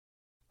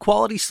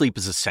Quality sleep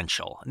is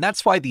essential, and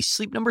that's why the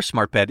Sleep Number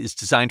Smart Bed is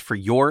designed for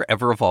your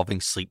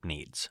ever-evolving sleep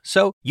needs.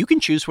 So you can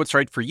choose what's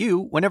right for you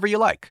whenever you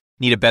like.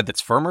 Need a bed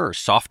that's firmer or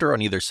softer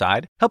on either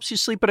side? Helps you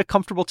sleep at a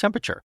comfortable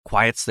temperature.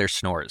 Quiets their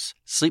snores.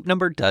 Sleep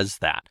Number does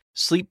that.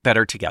 Sleep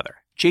better together.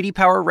 J.D.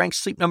 Power ranks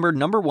Sleep Number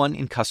 #1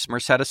 in customer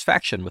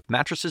satisfaction with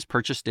mattresses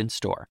purchased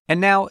in-store.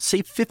 And now,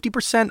 save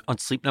 50% on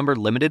Sleep Number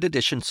limited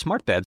edition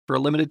smart beds for a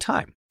limited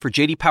time. For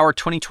J.D. Power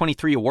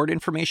 2023 award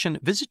information,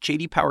 visit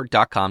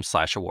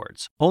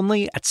jdpower.com/awards.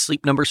 Only at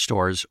Sleep Number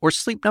stores or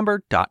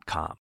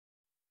sleepnumber.com.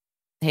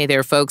 Hey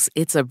there, folks.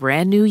 It's a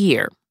brand new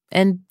year.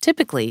 And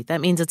typically,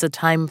 that means it's a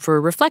time for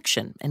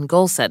reflection and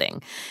goal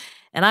setting.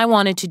 And I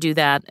wanted to do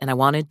that, and I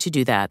wanted to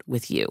do that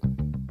with you.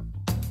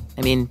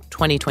 I mean,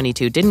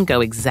 2022 didn't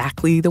go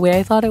exactly the way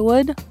I thought it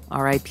would.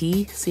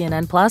 R.I.P.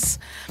 CNN Plus.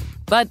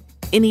 But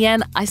in the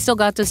end, I still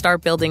got to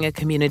start building a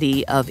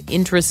community of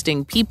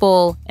interesting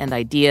people and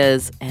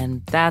ideas,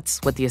 and that's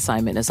what the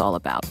assignment is all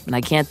about. And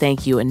I can't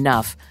thank you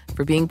enough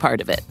for being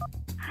part of it.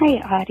 Hi,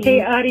 Audie.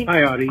 Hey, Audie.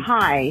 Hi, Audie.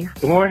 Hi.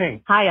 Good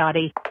morning. Hi,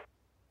 Audie.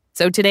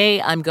 So today,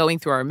 I'm going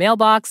through our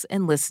mailbox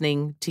and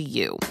listening to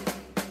you.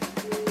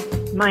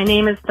 My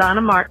name is Donna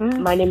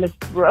Martin. My name is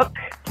Brooke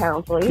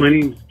Townsley. My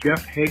name is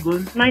Jeff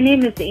Hagelin. My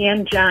name is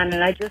Ann John,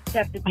 and I just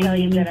have to tell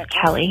you that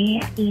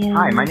Kelly.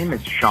 Hi, my name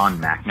is Sean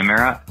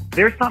McNamara.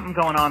 There's something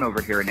going on over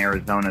here in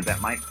Arizona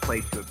that might play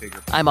to a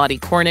bigger... I'm Audie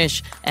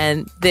Cornish,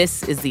 and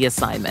this is The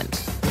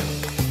Assignment.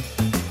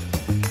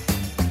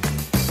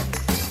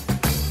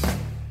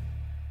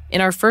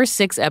 In our first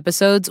 6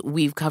 episodes,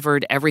 we've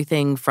covered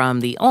everything from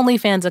the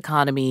OnlyFans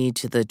economy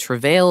to the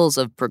travails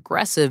of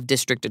progressive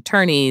district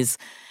attorneys.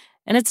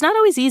 And it's not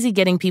always easy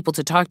getting people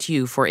to talk to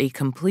you for a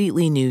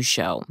completely new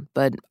show.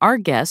 But our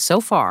guests so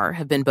far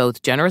have been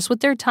both generous with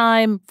their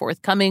time,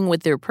 forthcoming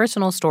with their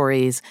personal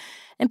stories,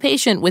 and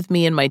patient with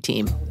me and my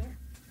team.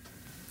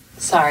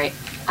 Sorry,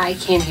 I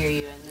can't hear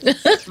you.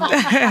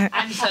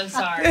 I'm so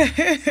sorry.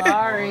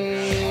 Sorry.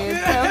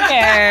 It's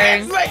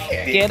okay.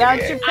 Get out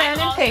your pen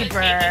and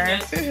paper.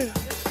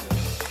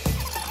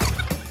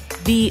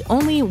 The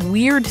only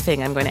weird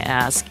thing I'm going to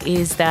ask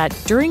is that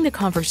during the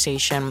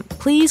conversation,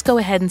 please go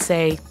ahead and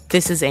say,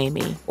 "This is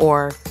Amy,"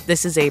 or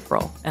 "This is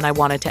April, and I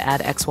wanted to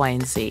add X, Y,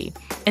 and Z."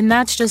 And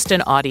that's just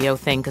an audio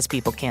thing because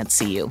people can't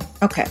see you.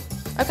 Okay.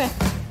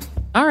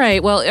 All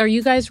right. Well, are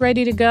you guys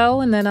ready to go?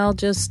 And then I'll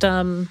just,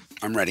 I'm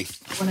ready.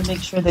 I want to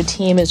make sure the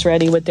team is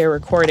ready with their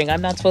recording.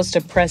 I'm not supposed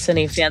to press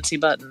any fancy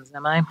buttons,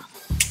 am I?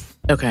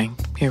 Okay,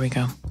 here we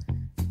go.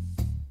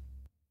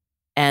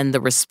 And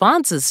the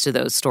responses to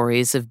those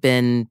stories have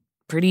been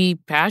pretty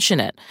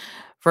passionate.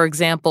 For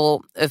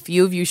example, a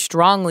few of you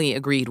strongly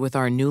agreed with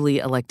our newly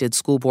elected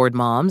school board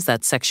moms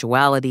that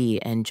sexuality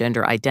and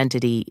gender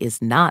identity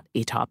is not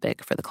a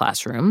topic for the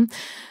classroom.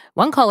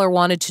 One caller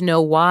wanted to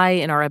know why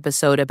in our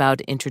episode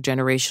about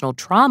intergenerational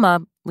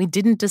trauma, we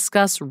didn't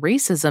discuss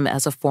racism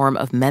as a form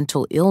of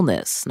mental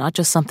illness, not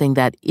just something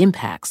that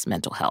impacts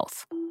mental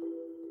health.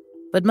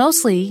 But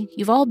mostly,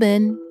 you've all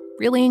been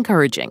really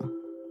encouraging.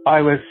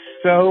 I was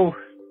so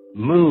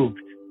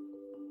moved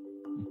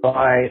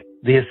by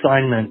the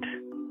assignment.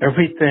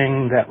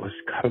 Everything that was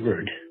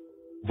covered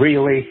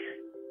really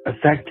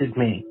affected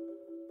me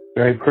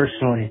very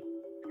personally.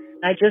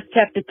 I just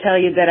have to tell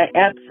you that I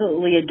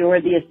absolutely adore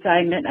the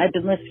assignment. I've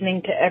been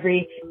listening to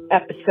every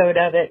episode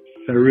of it.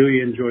 I really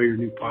enjoy your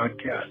new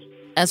podcast.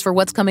 As for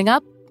what's coming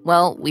up,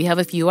 well, we have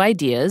a few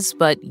ideas,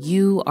 but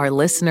you, our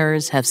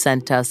listeners, have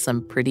sent us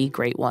some pretty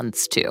great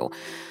ones, too.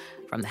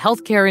 From the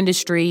healthcare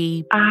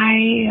industry.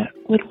 I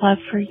would love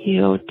for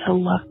you to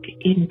look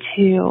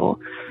into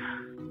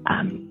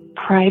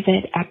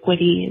private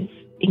equity's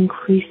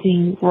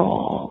increasing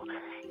role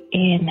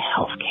in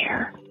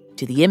healthcare.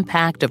 To the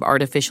impact of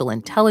artificial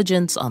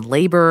intelligence on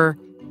labor.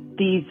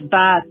 These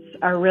bots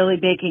are really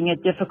making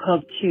it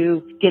difficult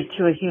to get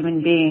to a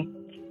human being.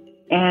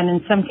 And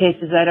in some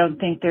cases, I don't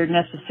think they're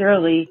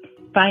necessarily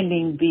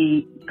finding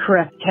the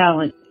correct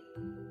talent.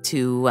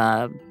 To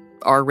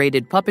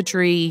R-rated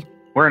puppetry.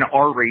 We're an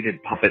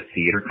R-rated puppet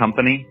theater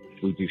company.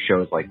 We do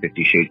shows like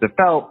 50 Shades of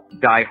Felt,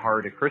 Die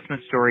Hard, A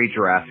Christmas Story,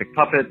 Jurassic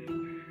Puppets.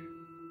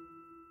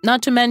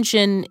 Not to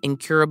mention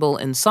incurable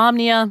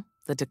insomnia,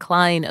 the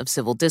decline of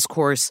civil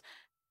discourse,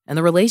 and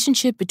the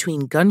relationship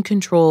between gun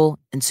control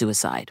and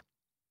suicide.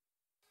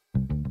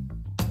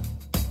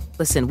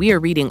 Listen, we are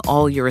reading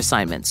all your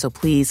assignments, so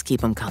please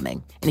keep them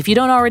coming. And if you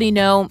don't already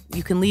know,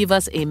 you can leave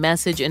us a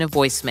message in a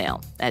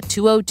voicemail at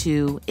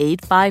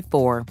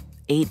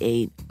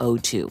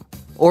 202-854-8802.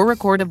 Or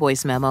record a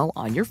voice memo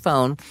on your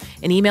phone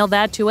and email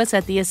that to us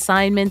at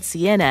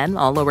theassignmentcnn,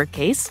 all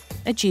lowercase,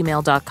 at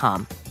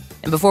gmail.com.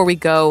 And before we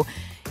go,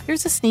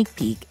 here's a sneak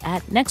peek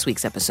at next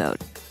week's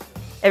episode.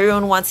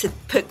 Everyone wants to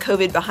put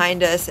COVID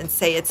behind us and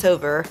say it's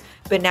over,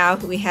 but now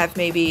we have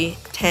maybe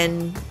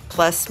 10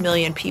 plus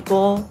million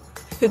people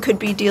who could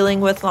be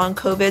dealing with long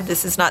COVID.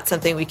 This is not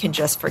something we can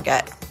just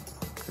forget.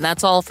 And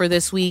that's all for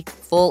this week.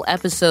 Full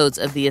episodes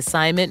of The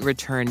Assignment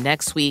return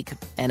next week.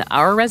 And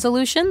our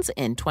resolutions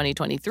in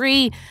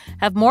 2023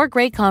 have more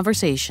great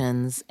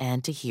conversations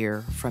and to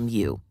hear from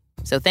you.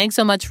 So thanks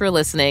so much for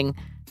listening.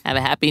 Have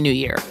a happy new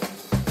year.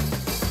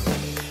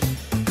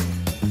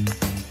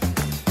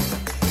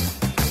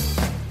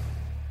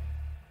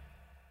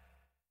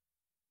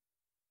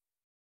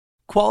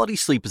 Quality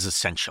sleep is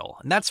essential,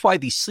 and that's why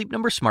the Sleep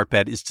Number Smart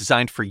Bed is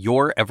designed for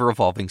your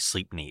ever-evolving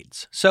sleep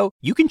needs. So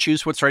you can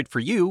choose what's right for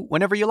you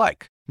whenever you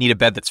like. Need a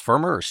bed that's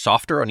firmer or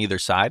softer on either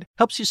side?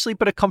 Helps you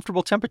sleep at a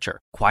comfortable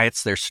temperature.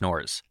 Quiets their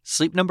snores.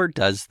 Sleep Number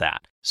does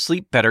that.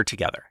 Sleep better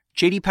together.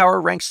 J.D. Power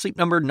ranks Sleep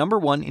Number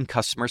 #1 in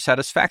customer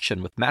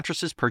satisfaction with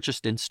mattresses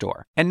purchased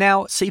in-store. And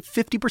now, save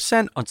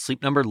 50% on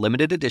Sleep Number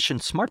limited edition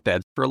smart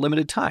beds for a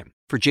limited time.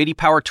 For J.D.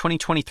 Power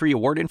 2023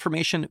 award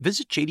information,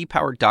 visit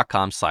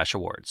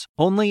jdpower.com/awards.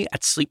 Only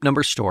at Sleep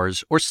Number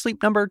stores or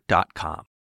sleepnumber.com.